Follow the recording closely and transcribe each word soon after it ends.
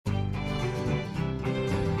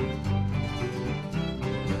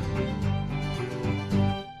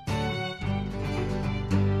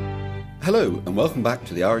Hello and welcome back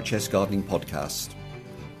to the RHS Gardening Podcast.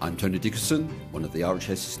 I'm Tony Dickerson, one of the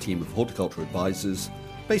RHS's team of horticultural advisors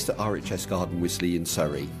based at RHS Garden Wisley in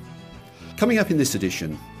Surrey. Coming up in this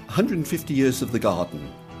edition, 150 years of the garden.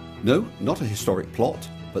 No, not a historic plot,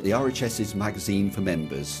 but the RHS's magazine for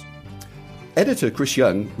members. Editor Chris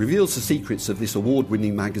Young reveals the secrets of this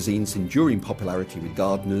award-winning magazine's enduring popularity with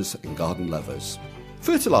gardeners and garden lovers.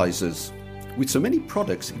 Fertilisers. With so many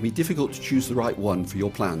products, it can be difficult to choose the right one for your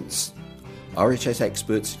plants. RHS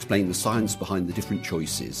experts explain the science behind the different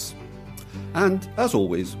choices. And, as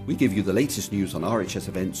always, we give you the latest news on RHS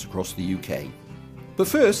events across the UK. But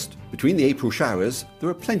first, between the April showers, there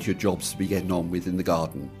are plenty of jobs to be getting on with in the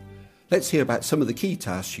garden. Let's hear about some of the key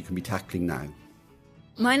tasks you can be tackling now.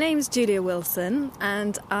 My name's Julia Wilson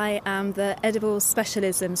and I am the Edible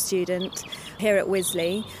Specialism student here at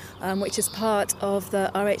Wisley, which is part of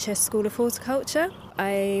the RHS School of Horticulture.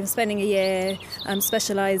 I'm spending a year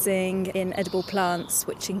specialising in edible plants,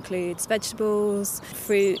 which includes vegetables,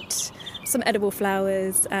 fruit, some edible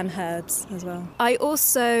flowers and herbs as well. I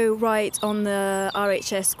also write on the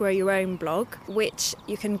RHS Grow Your Own blog, which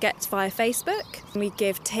you can get via Facebook. We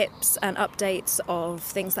give tips and updates of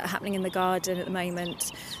things that are happening in the garden at the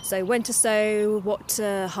moment. So when to sow, what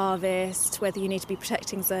to harvest, whether you need to be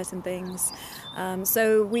protecting certain things.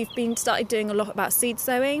 So we've started doing a lot about seed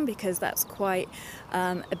sowing because that's quite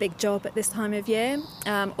a big job at this time of year.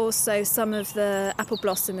 Also, some of the apple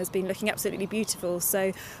blossom has been looking absolutely beautiful,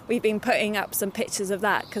 so we've been putting up some pictures of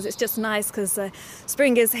that because it's just nice because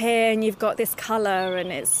spring is here and you've got this colour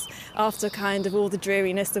and it's after kind of all the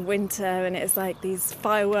dreariness of winter and it's like these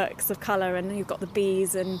fireworks of colour and you've got the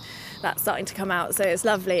bees and that's starting to come out, so it's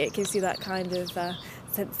lovely. It gives you that kind of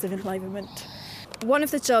sense of enlivenment. One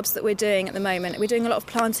of the jobs that we're doing at the moment, we're doing a lot of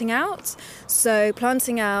planting out. So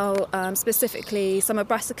planting out specifically summer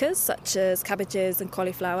brassicas such as cabbages and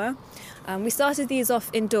cauliflower. We started these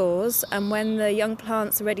off indoors, and when the young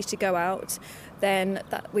plants are ready to go out, then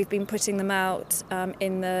we've been putting them out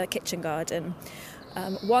in the kitchen garden.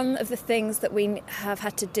 One of the things that we have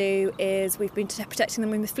had to do is we've been protecting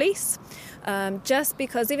them with fleece, just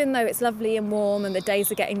because even though it's lovely and warm and the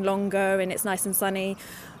days are getting longer and it's nice and sunny,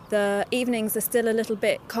 the evenings are still a little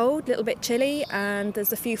bit cold, a little bit chilly, and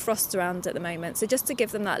there's a few frosts around at the moment. So just to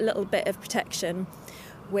give them that little bit of protection,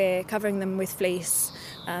 we're covering them with fleece.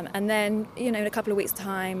 And then, in a couple of weeks'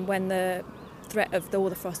 time, when the threat of all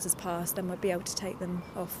the frost has passed, then we'll be able to take them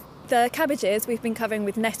off. The cabbages we've been covering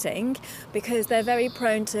with netting because they're very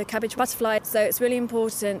prone to cabbage butterfly, so it's really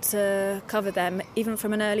important to cover them even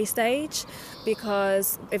from an early stage,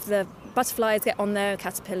 because if the butterflies get on there,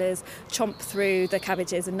 caterpillars chomp through the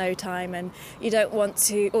cabbages in no time, and you don't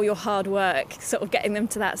want all your hard work sort of getting them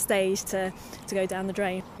to that stage to go down the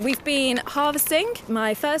drain. We've been harvesting.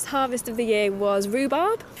 My first harvest of the year was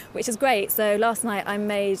rhubarb, which is great. So last night I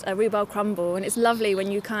made a rhubarb crumble, and it's lovely when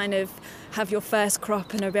you kind of have your first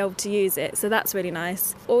crop and are able to use it, so that's really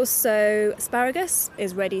nice. Also, asparagus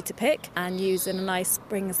is ready to pick and use in a nice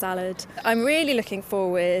spring salad. I'm really looking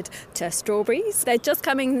forward to strawberries. They're just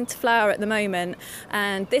coming into flower at the moment,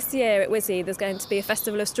 and this year at Wisley there's going to be a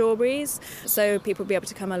festival of strawberries, so people will be able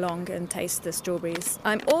to come along and taste the strawberries.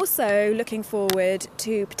 I'm also looking forward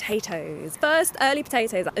to potatoes. First, early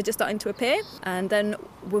potatoes are just starting to appear, and then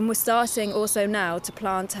when we're starting also now to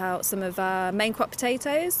plant out some of our main crop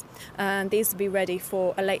potatoes, and these will be ready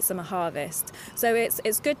for a late summer harvest. So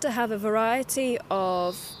it's good to have a variety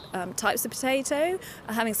of types of potato,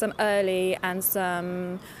 having some early and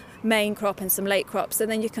some main crop and some late crops,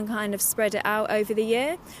 and then you can kind of spread it out over the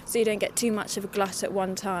year so you don't get too much of a glut at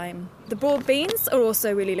one time. The broad beans are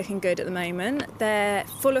also really looking good at the moment. They're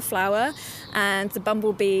full of flower and the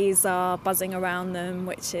bumblebees are buzzing around them,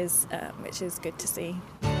 which is good to see.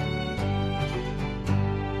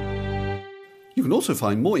 You can also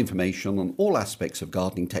find more information on all aspects of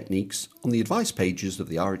gardening techniques on the advice pages of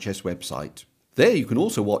the RHS website. There you can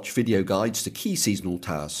also watch video guides to key seasonal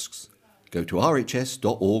tasks. Go to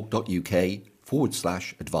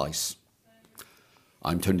rhs.org.uk/advice.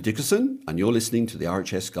 I'm Tony Dickerson, and you're listening to the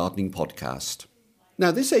RHS Gardening Podcast.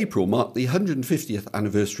 Now, this April marked the 150th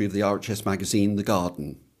anniversary of the RHS magazine, The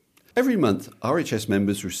Garden. Every month, RHS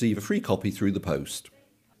members receive a free copy through the post.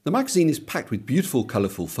 The magazine is packed with beautiful,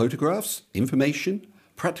 colourful photographs, information,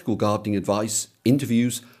 practical gardening advice,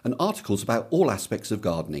 interviews and articles about all aspects of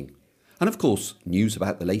gardening. And of course, news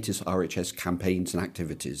about the latest RHS campaigns and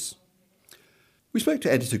activities. We spoke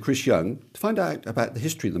to editor Chris Young to find out about the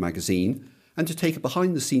history of the magazine and to take a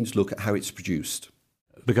behind-the-scenes look at how it's produced.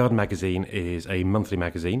 The Garden magazine is a monthly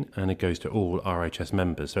magazine and it goes to all RHS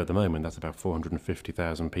members. So at the moment, that's about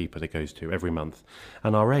 450,000 people it goes to every month.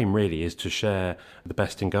 And our aim really is to share the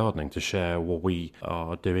best in gardening, to share what we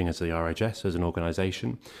are doing as the RHS, as an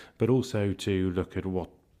organisation, but also to look at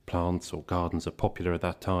what plants or gardens are popular at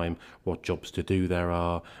that time, what jobs to do there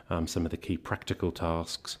are, some of the key practical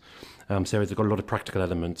tasks. So it's got a lot of practical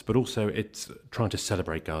elements, but also it's trying to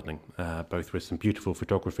celebrate gardening, both with some beautiful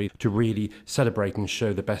photography to really celebrate and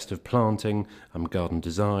show the best of planting, garden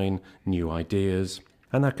design, new ideas.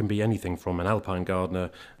 And that can be anything from an alpine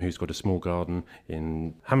gardener who's got a small garden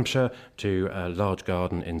in Hampshire to a large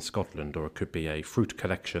garden in Scotland, or it could be a fruit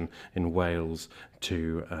collection in Wales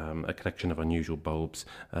to a collection of unusual bulbs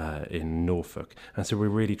in Norfolk. And so we're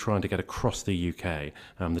really trying to get across the UK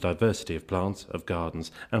the diversity of plants, of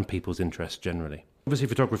gardens, and people's interests generally. Obviously,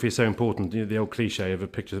 photography is so important. You know, the old cliche of a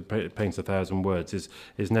picture that paints 1,000 words is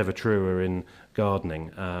never truer in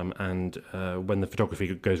gardening. And when the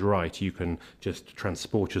photography goes right, you can just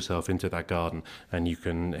transport yourself into that garden, and you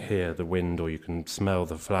can hear the wind, or you can smell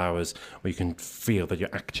the flowers, or you can feel that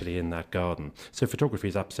you're actually in that garden. So photography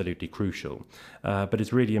is absolutely crucial. But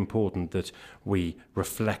it's really important that we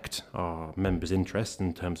reflect our members' interests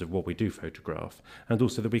in terms of what we do photograph, and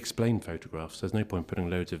also that we explain photographs. There's no point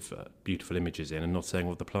putting loads of beautiful images in and not saying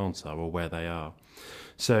what the plants are or where they are.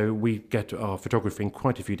 So we get our photography in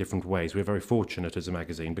quite a few different ways. We're very fortunate as a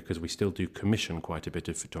magazine because we still do commission quite a bit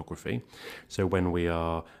of photography. So when we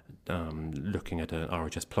are looking at an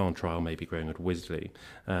RHS plant trial, maybe growing at Wisley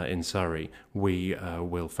in Surrey, we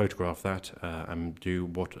will photograph that and do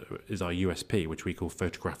what is our USP, which we call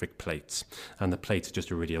photographic plates. And the plates are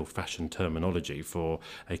just a really old-fashioned terminology for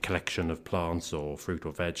a collection of plants or fruit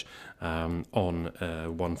or veg on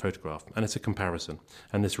one photograph. And it's a comparison.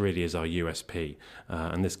 And this really is our USP.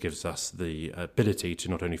 And this gives us the ability to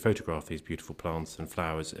not only photograph these beautiful plants and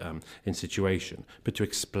flowers in situation, but to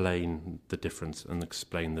explain the difference and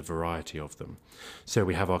explain the variety of them. So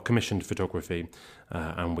we have our commissioned photography,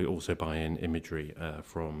 and we also buy in imagery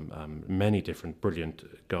from many different brilliant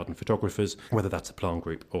garden photographers, whether that's a plant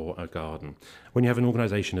group or a garden. When you have an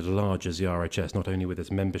organisation as large as the RHS, not only with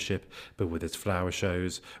its membership, but with its flower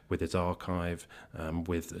shows, with its archive,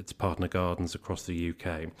 with its partner gardens across the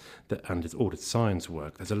UK, and all its science work,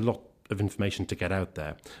 there's a lot of information to get out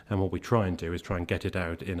there. And what we try and do is try and get it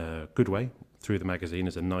out in a good way, through the magazine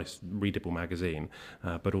as a nice readable magazine,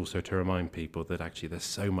 but also to remind people that actually there's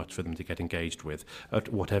so much for them to get engaged with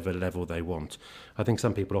at whatever level they want. I think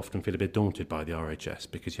some people often feel a bit daunted by the RHS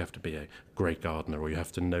because you have to be a great gardener or you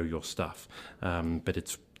have to know your stuff, but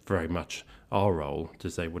it's very much our role to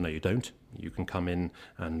say, well, no, you don't. You can come in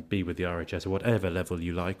and be with the RHS at whatever level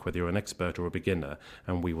you like, whether you're an expert or a beginner,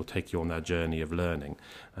 and we will take you on that journey of learning,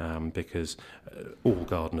 because all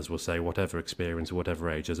gardeners will say whatever experience, whatever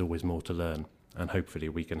age, there's always more to learn, and hopefully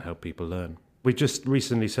we can help people learn. We just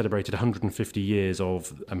recently celebrated 150 years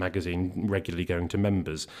of a magazine regularly going to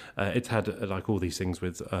members. It's had, like all these things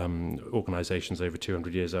with organisations over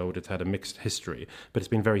 200 years old, it's had a mixed history, but it's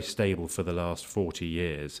been very stable for the last 40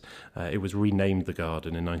 years. It was renamed The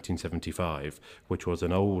Garden in 1975, which was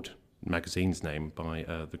an old magazine's name by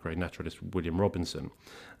the great naturalist William Robinson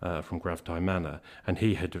from Gravtye Manor, and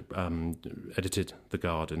he had edited The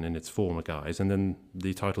Garden in its former guise, and then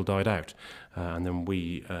the title died out, and then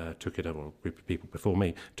we took it up, or a group of people before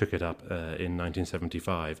me took it up in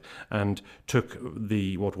 1975 and took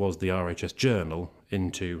what was the RHS Journal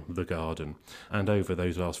into The Garden, and over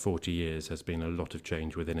those last 40 years there's been a lot of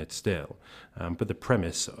change within it still, but the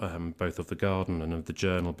premise both of The Garden and of the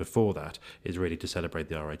Journal before that is really to celebrate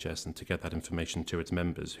the RHS and to get that information to its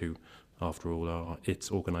members, who after all are its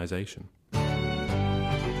organisation.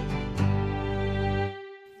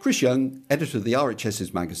 Chris Young, editor of the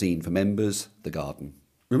RHS's magazine for members, The Garden.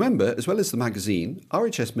 Remember, as well as the magazine,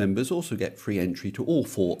 RHS members also get free entry to all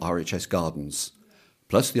 4 RHS Gardens,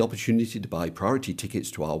 plus the opportunity to buy priority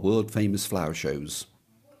tickets to our world-famous flower shows.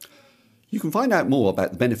 You can find out more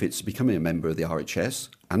about the benefits of becoming a member of the RHS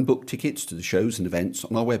and book tickets to the shows and events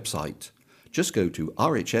on our website. Just go to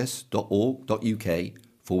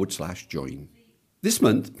rhs.org.uk/join. This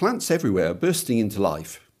month, plants everywhere are bursting into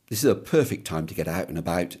life. This is a perfect time to get out and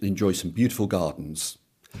about and enjoy some beautiful gardens.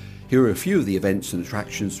 Here are a few of the events and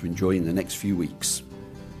attractions to enjoy in the next few weeks.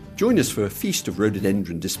 Join us for a feast of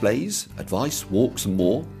rhododendron displays, advice, walks and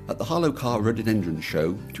more at the Harlow-Carr Rhododendron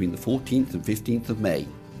Show between the 14th and 15th of May.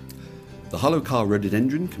 The Harlow-Carr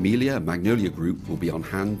Rhododendron, Camellia and Magnolia Group will be on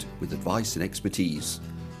hand with advice and expertise.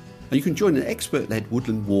 And you can join an expert-led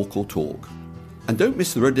woodland walk or talk. And don't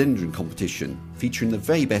miss the rhododendron competition, featuring the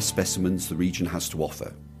very best specimens the region has to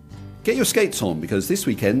offer. Get your skates on, because this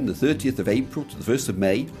weekend, the 30th of April to the 1st of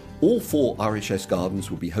May, all 4 RHS Gardens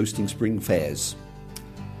will be hosting spring fairs.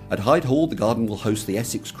 At Hyde Hall, the garden will host the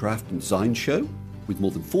Essex Craft and Design Show, with more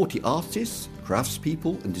than 40 artists,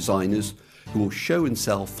 craftspeople and designers who will show and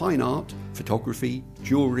sell fine art, photography,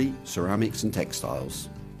 jewellery, ceramics and textiles.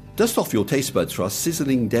 Dust off your taste buds for our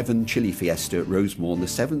sizzling Devon Chili Fiesta at Rosemore on the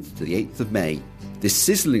 7th to the 8th of May. This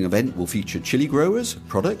sizzling event will feature chili growers,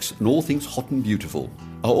 products and all things hot and beautiful.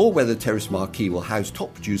 Our all-weather terrace marquee will house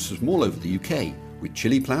top producers from all over the UK, with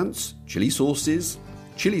chili plants, chili sauces,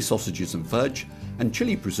 chili sausages and fudge, and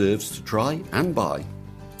chili preserves to try and buy.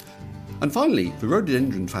 And finally, for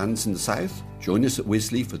rhododendron fans in the south, join us at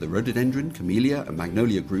Wisley for the Rhododendron, Camellia and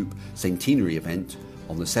Magnolia Group Centenary event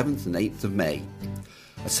on the 7th and 8th of May.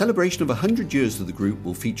 A celebration of 100 years of the group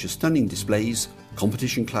will feature stunning displays,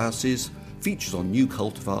 competition classes, features on new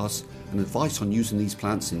cultivars and advice on using these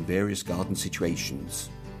plants in various garden situations.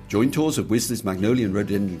 Join tours of Wisley's Magnolia and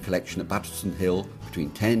Rhododendron collection at Batterston Hill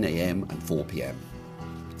between 10 a.m. and 4 p.m.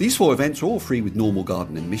 These 4 events are all free with normal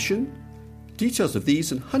garden admission. Details of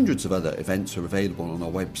these and hundreds of other events are available on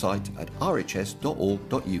our website at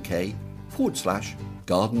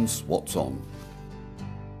rhs.org.uk/gardens what's on.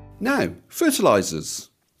 Now, fertilisers.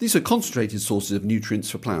 These are concentrated sources of nutrients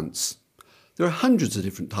for plants. There are hundreds of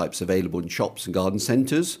different types available in shops and garden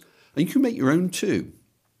centres, and you can make your own too.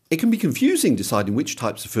 It can be confusing deciding which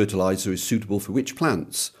types of fertiliser is suitable for which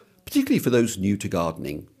plants, particularly for those new to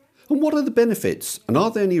gardening. And what are the benefits, and are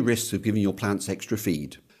there any risks of giving your plants extra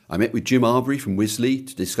feed? I met with Jim Arbery from Wisley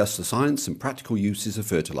to discuss the science and practical uses of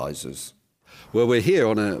fertilisers. Well, we're here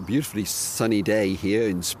on a beautifully sunny day here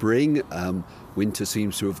in spring. Winter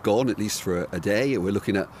seems to have gone, at least for a day. We're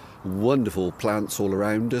looking at wonderful plants all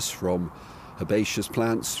around us, from herbaceous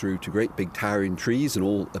plants through to great big towering trees, and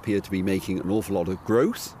all appear to be making an awful lot of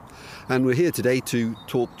growth. And we're here today to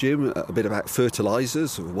talk, Jim, a bit about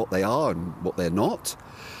fertilisers, what they are and what they're not.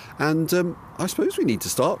 And I suppose we need to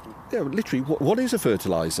start, literally, what is a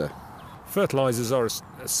fertiliser? Fertilisers are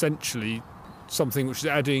essentially something which is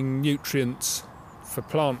adding nutrients for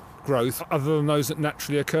plant growth other than those that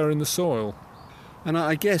naturally occur in the soil. And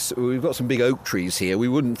I guess we've got some big oak trees here. We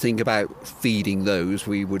wouldn't think about feeding those.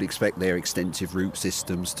 We would expect their extensive root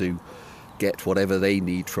systems to get whatever they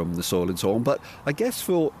need from the soil and so on. But I guess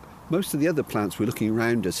for most of the other plants we're looking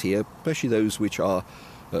around us here, especially those which are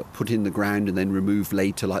put in the ground and then removed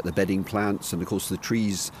later, like the bedding plants, and of course the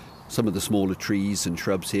trees, some of the smaller trees and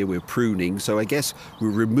shrubs here we're pruning. So I guess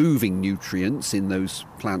we're removing nutrients in those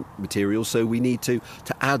plant materials, so we need to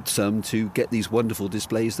add some to get these wonderful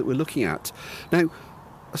displays that we're looking at. Now,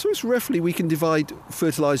 I suppose roughly we can divide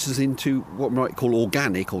fertilisers into what we might call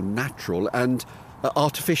organic or natural and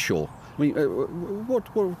artificial. I mean,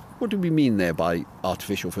 what do we mean there by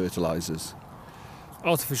artificial fertilisers?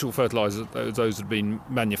 Artificial fertilisers are those that have been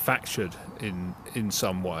manufactured in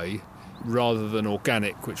some way, rather than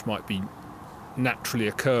organic, which might be naturally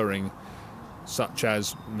occurring, such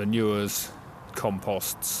as manures,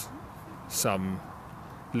 composts, some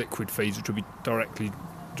liquid feeds which will be directly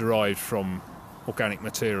derived from organic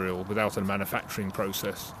material without a manufacturing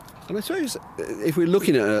process. And I suppose if we're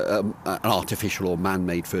looking at an artificial or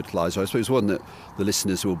man-made fertiliser, I suppose one that the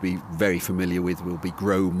listeners will be very familiar with will be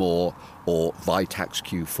Grow More or Vitax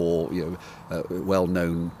Q4,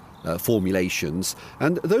 well-known formulations,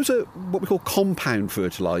 and those are what we call compound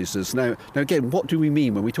fertilisers. Now again, what do we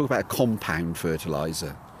mean when we talk about a compound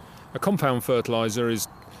fertiliser? A compound fertiliser is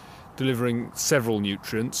delivering several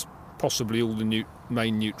nutrients, possibly all the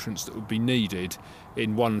main nutrients that would be needed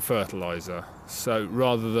in one fertiliser. So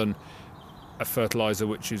rather than a fertiliser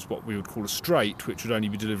which is what we would call a straight, which would only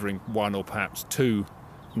be delivering one or perhaps two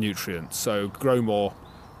nutrients. So Grow More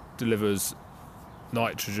delivers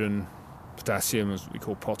nitrogen, potassium, as we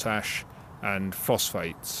call potash, and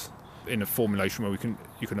phosphates in a formulation where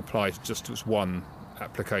you can apply it just as one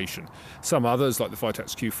application. Some others, like the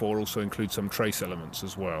Vitax Q4, also include some trace elements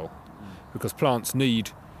as well, because plants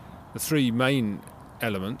need the 3 main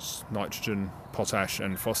elements, nitrogen, potash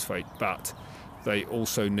and phosphate, but they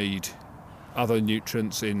also need other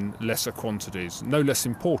nutrients in lesser quantities. No less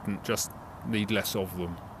important, just need less of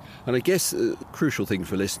them. And I guess the crucial thing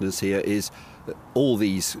for listeners here is that all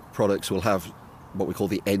these products will have what we call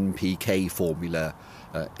the NPK formula,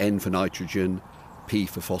 N for nitrogen, P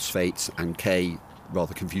for phosphates, and K,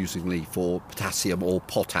 rather confusingly, for potassium or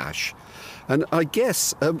potash. And I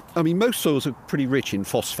guess, most soils are pretty rich in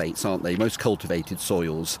phosphates, aren't they? Most cultivated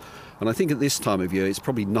soils. And I think at this time of year, it's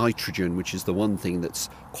probably nitrogen, which is the one thing that's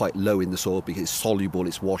quite low in the soil because it's soluble,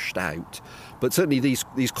 it's washed out. But certainly these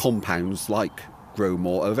compounds, like Grow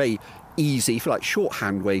More, are very easy, for like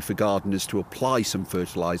shorthand way for gardeners to apply some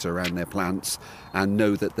fertiliser around their plants and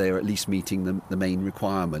know that they're at least meeting the main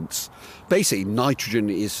requirements. Basically, nitrogen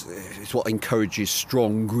is what encourages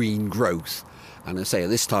strong green growth. And I say at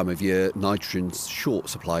this time of year, nitrogen's short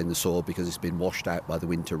supply in the soil because it's been washed out by the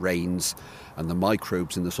winter rains, and the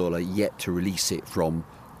microbes in the soil are yet to release it from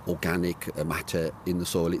organic matter in the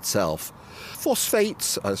soil itself.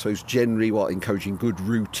 Phosphates, I suppose, generally what encouraging good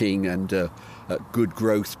rooting and good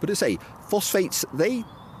growth. But I say, phosphates, they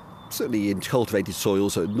certainly in cultivated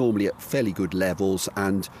soils are normally at fairly good levels,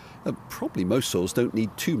 and probably most soils don't need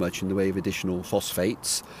too much in the way of additional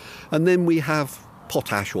phosphates. And then we have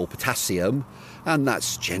potash or potassium, and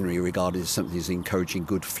that's generally regarded as something that's encouraging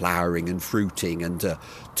good flowering and fruiting, and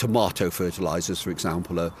tomato fertilisers, for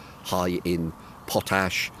example, are high in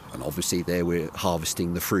potash, and obviously there we're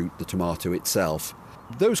harvesting the fruit, the tomato itself.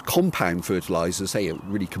 Those compound fertilisers, they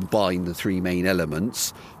really combine the three main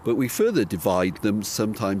elements, but we further divide them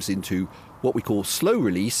sometimes into what we call slow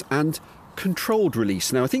release and controlled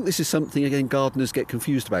release. Now I think this is something, again, gardeners get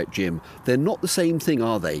confused about, Jim. They're not the same thing,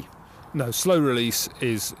 are they? No, slow release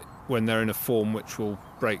is when they're in a form which will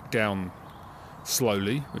break down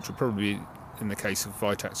slowly, which will probably be in the case of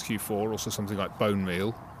Vitax Q4, also something like bone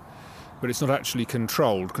meal, but it's not actually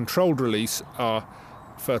controlled. Controlled release are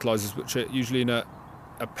fertilisers which are usually in a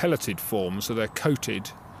pelleted form, so they're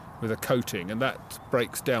coated with a coating, and that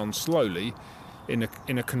breaks down slowly in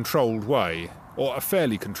a controlled way, or a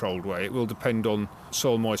fairly controlled way. It will depend on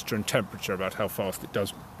soil moisture and temperature about how fast it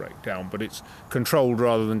does break down, but it's controlled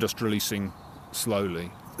rather than just releasing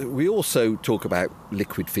slowly. We also talk about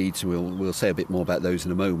liquid feeds, and we'll say a bit more about those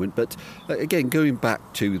in a moment, but again, going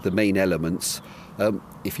back to the main elements,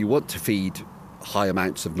 if you want to feed high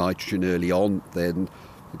amounts of nitrogen early on, then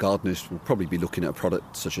the gardeners will probably be looking at a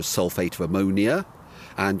product such as sulphate of ammonia.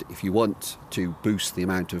 And if you want to boost the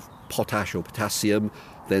amount of potash or potassium,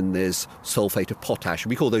 then there's sulphate of potash.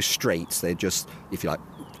 We call those straights. They're just, if you like,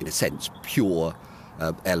 in a sense, pure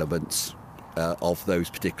elements of those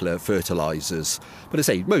particular fertilisers. But I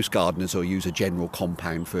say, most gardeners will use a general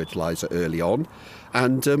compound fertiliser early on.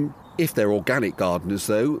 And if they're organic gardeners,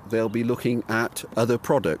 though, they'll be looking at other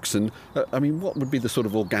products. And, what would be the sort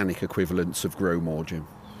of organic equivalents of Grow More, Jim?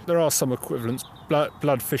 There are some equivalents.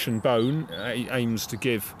 Blood, Fish and Bone aims to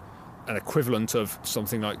give an equivalent of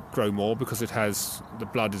something like Grow More, because it has the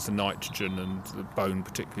blood is the nitrogen and the bone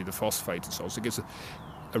particularly the phosphate and so on. So it gives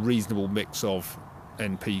a reasonable mix of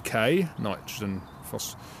NPK, nitrogen,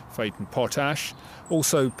 phosphate and potash.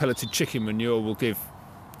 Also pelleted chicken manure will give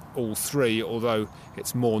all three, although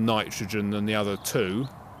it's more nitrogen than the other two.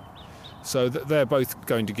 So they're both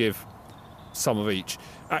going to give some of each.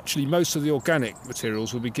 Actually, most of the organic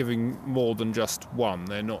materials will be giving more than just one.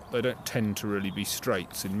 They don't tend to really be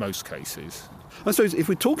straights in most cases. I suppose if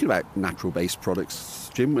we're talking about natural-based products,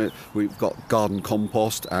 Jim, we've got garden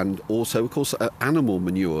compost and also, of course, animal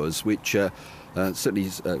manures, which certainly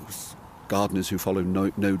gardeners who follow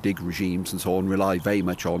no-dig regimes and so on rely very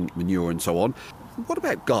much on manure and so on. What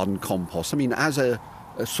about garden compost? As a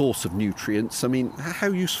source of nutrients, how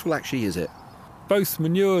useful actually is it? Both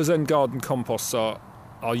manures and garden composts are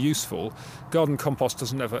useful. Garden compost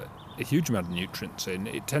doesn't have a huge amount of nutrients in.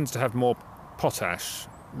 It tends to have more potash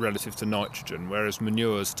relative to nitrogen, whereas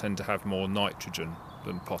manures tend to have more nitrogen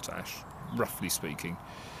than potash, roughly speaking.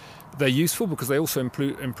 They're useful because they also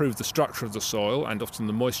improve the structure of the soil and often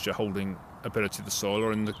the moisture holding ability of the soil,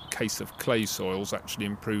 or in the case of clay soils, actually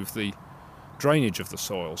improve the drainage of the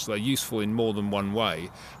soil. So they're useful in more than one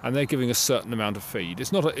way, and they're giving a certain amount of feed.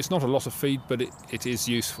 It's not a lot of feed, but it is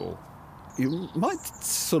useful. You might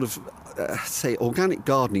sort of say organic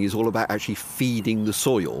gardening is all about actually feeding the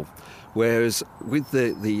soil, whereas with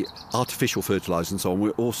the artificial fertilisers and so on,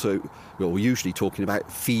 we're usually talking about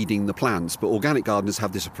feeding the plants. But organic gardeners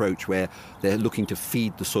have this approach where they're looking to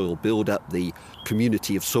feed the soil, build up the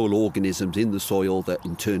community of soil organisms in the soil that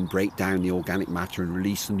in turn break down the organic matter and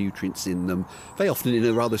release the nutrients in them, very often in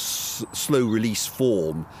a rather slow release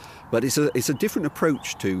form. But it's a different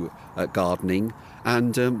approach to gardening,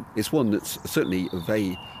 and it's one that's certainly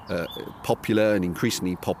very popular and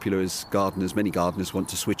increasingly popular as many gardeners want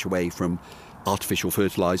to switch away from artificial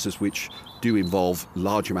fertilisers, which do involve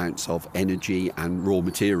large amounts of energy and raw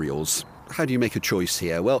materials. How do you make a choice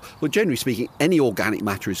here? Well, generally speaking, any organic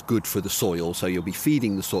matter is good for the soil, so you'll be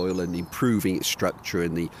feeding the soil and improving its structure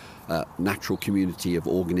and the natural community of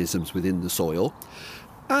organisms within the soil.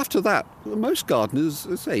 After that, most gardeners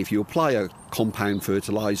say if you apply a compound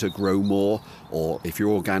fertiliser, Grow More, or if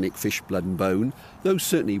you're organic, Fish, Blood and Bone, those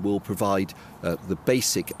certainly will provide the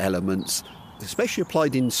basic elements especially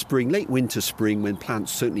applied in spring, late winter, spring, when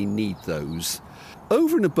plants certainly need those.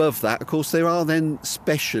 Over and above that, of course, there are then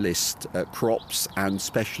specialist crops and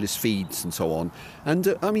specialist feeds and so on. And,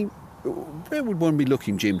 where would one be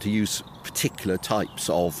looking, Jim, to use particular types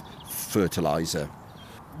of fertiliser?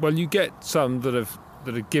 Well, you get some that are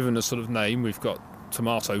given a sort of name. We've got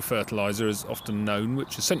tomato fertiliser, as often known,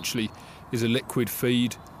 which essentially is a liquid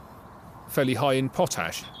feed fairly high in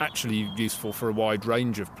potash, actually useful for a wide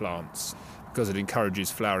range of plants because it encourages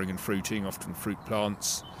flowering and fruiting, often fruit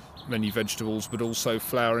plants, many vegetables, but also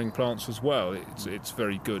flowering plants as well. It's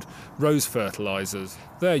very good. Rose fertilisers,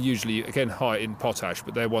 they're usually, again, high in potash,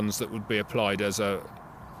 but they're ones that would be applied as a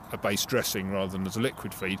base dressing rather than as a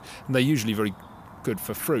liquid feed, and they're usually very good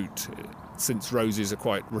for fruit, since roses are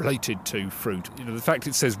quite related to fruit. The fact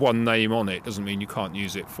it says one name on it doesn't mean you can't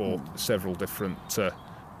use it for several different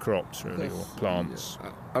crops, really, or plants.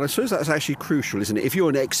 Yeah. And I suppose that's actually crucial, isn't it? If you're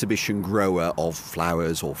an exhibition grower of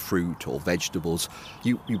flowers or fruit or vegetables,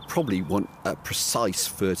 you probably want a precise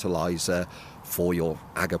fertiliser for your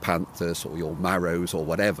agapanthus or your marrows or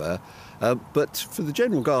whatever. But for the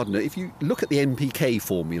general gardener, if you look at the NPK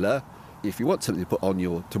formula, if you want something to put on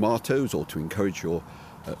your tomatoes or to encourage your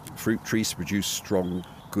fruit trees to produce strong,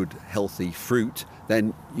 good, healthy fruit,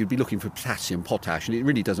 then you'd be looking for potassium, potash, and it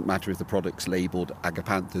really doesn't matter if the product's labelled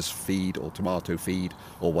agapanthus feed or tomato feed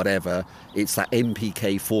or whatever. It's that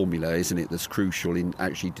NPK formula, isn't it, that's crucial in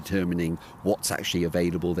actually determining what's actually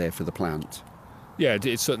available there for the plant. Yeah,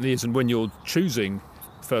 it certainly is, and when you're choosing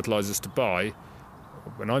fertilisers to buy,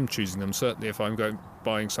 when I'm choosing them, certainly if I'm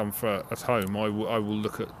buying some for at home, I will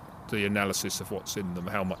look at the analysis of what's in them,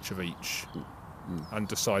 how much of each, and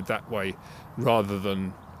decide that way rather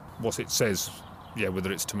than what it says,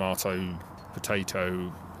 whether it's tomato,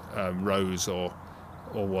 potato, rose or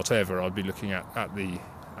whatever. I'd be looking at the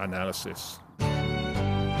analysis.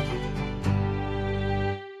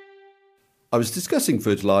 I was discussing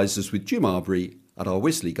fertilisers with Jim Arbery at our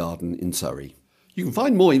Wisley garden in Surrey. You can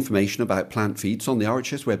find more information about plant feeds on the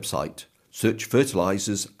RHS website. Search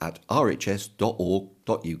fertilisers at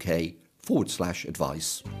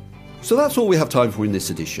rhs.org.uk/advice. So that's all we have time for in this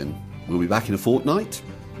edition. We'll be back in a fortnight.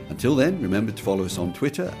 Until then, remember to follow us on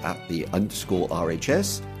Twitter at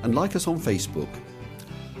 @the_RHS and like us on Facebook.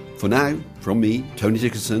 For now, from me, Tony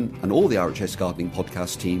Dickerson, and all the RHS Gardening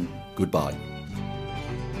podcast team, goodbye.